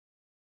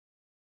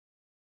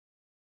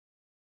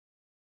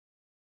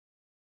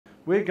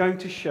we're going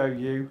to show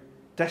you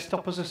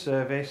desktop as a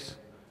service,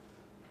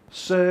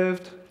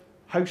 served,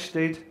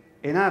 hosted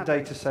in our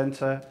data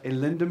center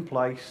in Linden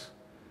Place,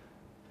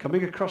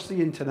 coming across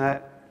the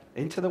internet,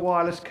 into the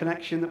wireless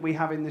connection that we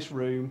have in this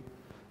room,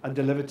 and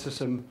delivered to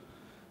some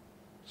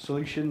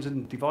solutions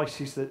and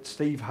devices that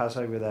Steve has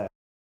over there.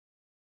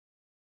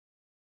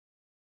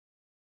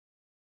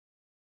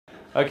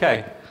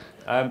 Okay,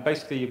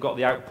 basically you've got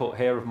the output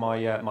here of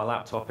my, my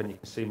laptop, and you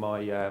can see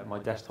my, my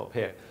desktop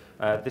here.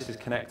 This is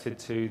connected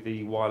to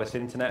the wireless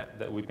internet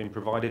that we've been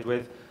provided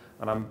with,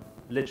 and I'm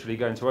literally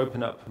going to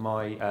open up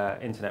my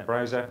internet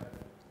browser,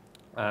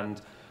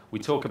 and we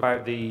talk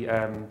about the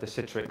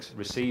Citrix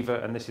receiver,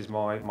 and this is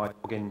my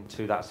login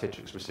to that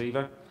Citrix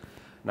receiver.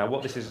 Now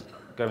what this is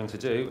going to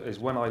do is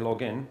when I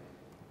log in,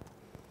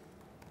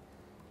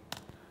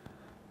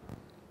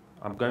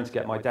 I'm going to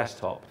get my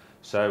desktop.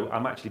 So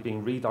I'm actually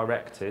being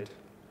redirected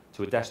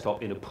to a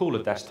desktop in a pool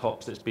of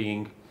desktops that's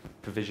being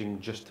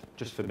provisioned just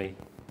for me.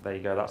 There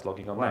you go, that's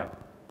logging on now.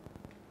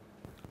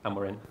 And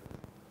we're in.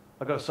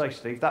 I've got to say,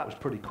 Steve, that was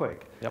pretty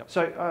quick. Yep.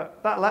 So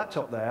that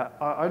laptop there,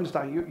 I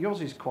understand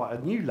yours is quite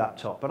a new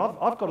laptop, but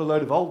I've got a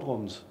load of old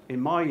ones in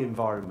my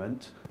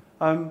environment.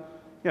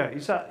 Yeah,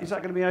 is that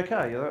going to be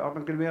okay? Am I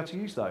going to be able to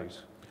use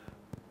those?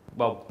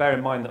 Well, bear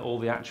in mind that all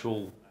the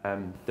actual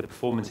the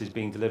performance is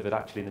being delivered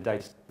actually in the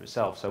data center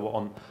itself. So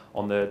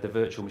on the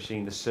virtual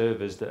machine, the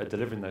servers that are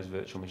delivering those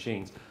virtual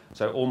machines.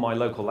 So all my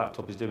local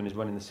laptop is doing is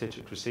running the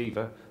Citrix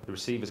receiver. The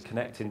receiver's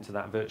connecting to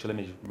that virtual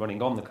image running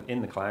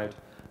in the cloud,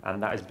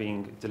 and that is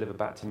being delivered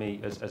back to me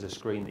as a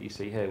screen that you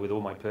see here with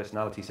all my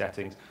personality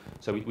settings.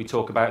 So we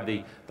talk about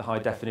the high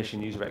definition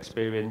user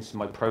experience.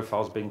 My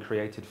profile's being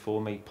created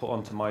for me, put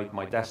onto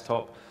my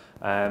desktop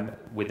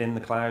within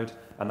the cloud,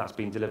 and that's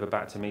being delivered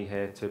back to me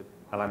here to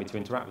allow me to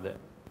interact with it.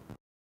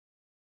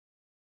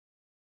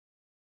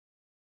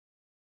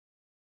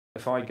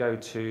 If I go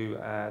to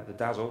the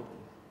Dazzle,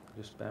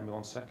 just bear me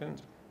 1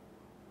 second.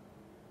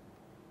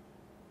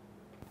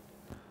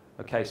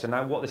 Okay, so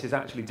now what this is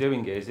actually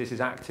doing is this is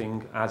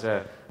acting as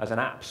an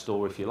app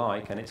store, if you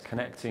like, and it's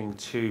connecting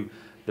to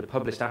the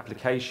published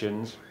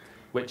applications,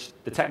 which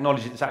the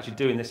technology that's actually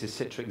doing this is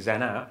Citrix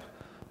XenApp,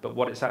 but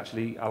what it's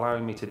actually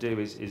allowing me to do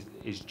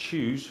is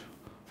choose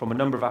from a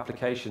number of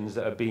applications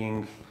that are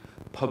being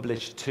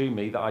published to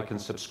me that I can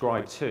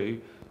subscribe to,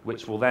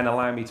 which will then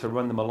allow me to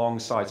run them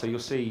alongside. So you'll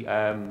see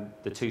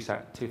the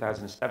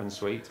 2007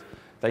 suite,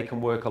 they can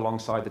work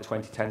alongside the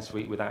 2010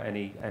 suite without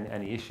any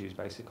issues,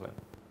 basically.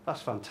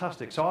 That's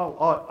fantastic.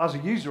 So as a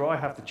user, I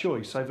have the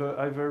choice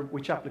over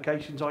which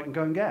applications I can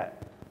go and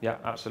get. Yeah,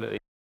 absolutely.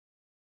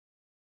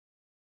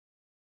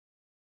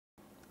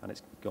 And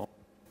it's gone.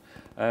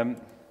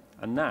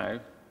 And now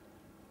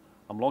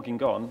I'm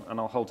logging on, and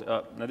I'll hold it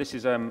up. Now this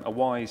is a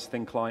Wise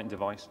Thin Client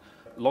device.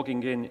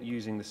 Logging in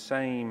using the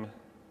same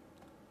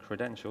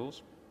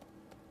credentials.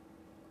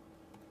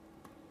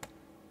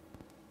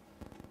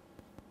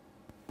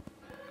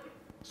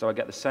 So I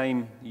get the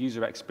same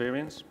user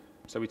experience.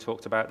 So we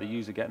talked about the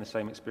user getting the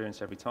same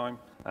experience every time,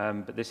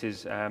 but this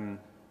is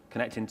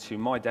connecting to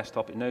my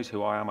desktop. It knows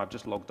who I am. I've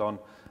just logged on,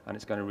 and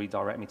it's going to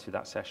redirect me to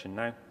that session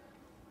now.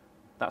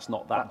 That's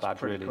not that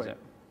bad, really, is it?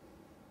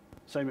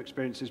 Same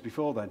experience as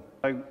before, then.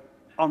 So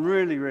I'm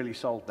really, really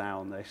sold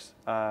now on this.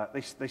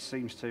 This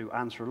seems to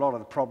answer a lot of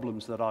the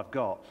problems that I've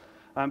got.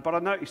 But I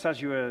noticed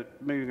as you were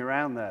moving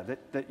around there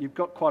that you've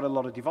got quite a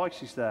lot of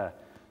devices there.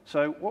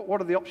 So what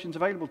are the options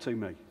available to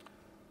me?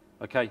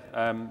 Okay,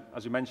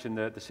 as we mentioned,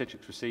 the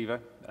Citrix receiver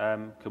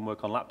can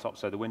work on laptops,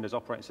 so the Windows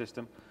operating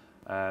system,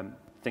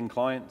 thin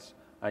clients.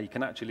 You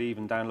can actually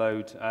even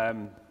download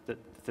the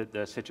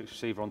Citrix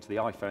receiver onto the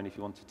iPhone if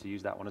you wanted to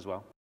use that one as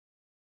well.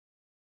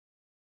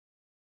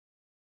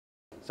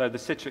 So the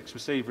Citrix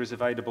receiver is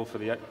available for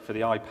the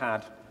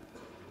iPad.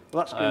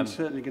 Well, that's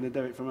certainly going to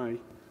do it for me.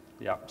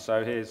 Yeah,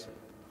 so here's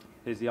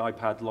the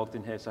iPad logged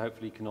in here, so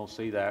hopefully you can all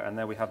see there, and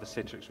there we have the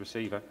Citrix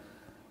receiver.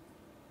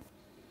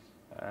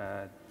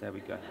 There we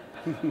go.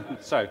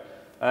 So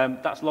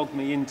that's logged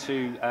me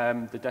into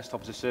the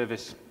Desktop as a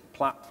Service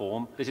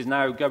platform. This is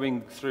now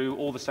going through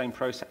all the same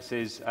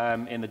processes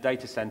in the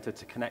data center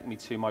to connect me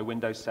to my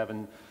Windows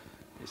 7.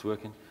 It's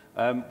working.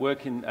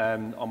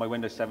 On my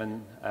Windows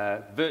 7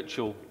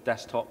 virtual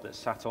desktop that's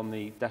sat on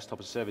the Desktop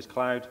as a Service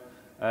cloud.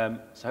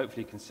 So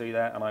hopefully you can see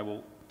there, and I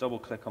will double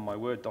click on my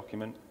Word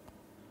document,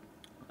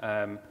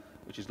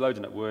 which is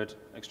loading up Word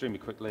extremely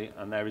quickly,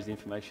 and there is the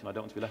information. I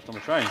don't want to be left on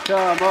the train.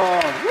 Come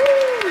on!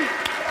 Woo!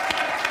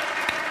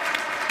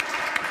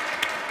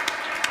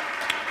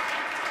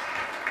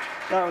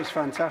 That was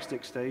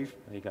fantastic, Steve.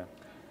 There you go.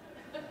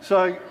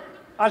 So,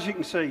 as you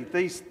can see,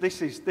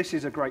 this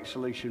is a great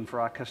solution for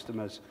our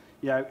customers.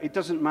 You know, it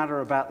doesn't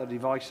matter about the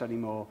device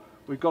anymore.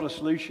 We've got a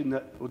solution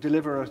that will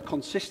deliver a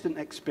consistent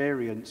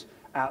experience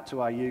out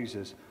to our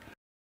users.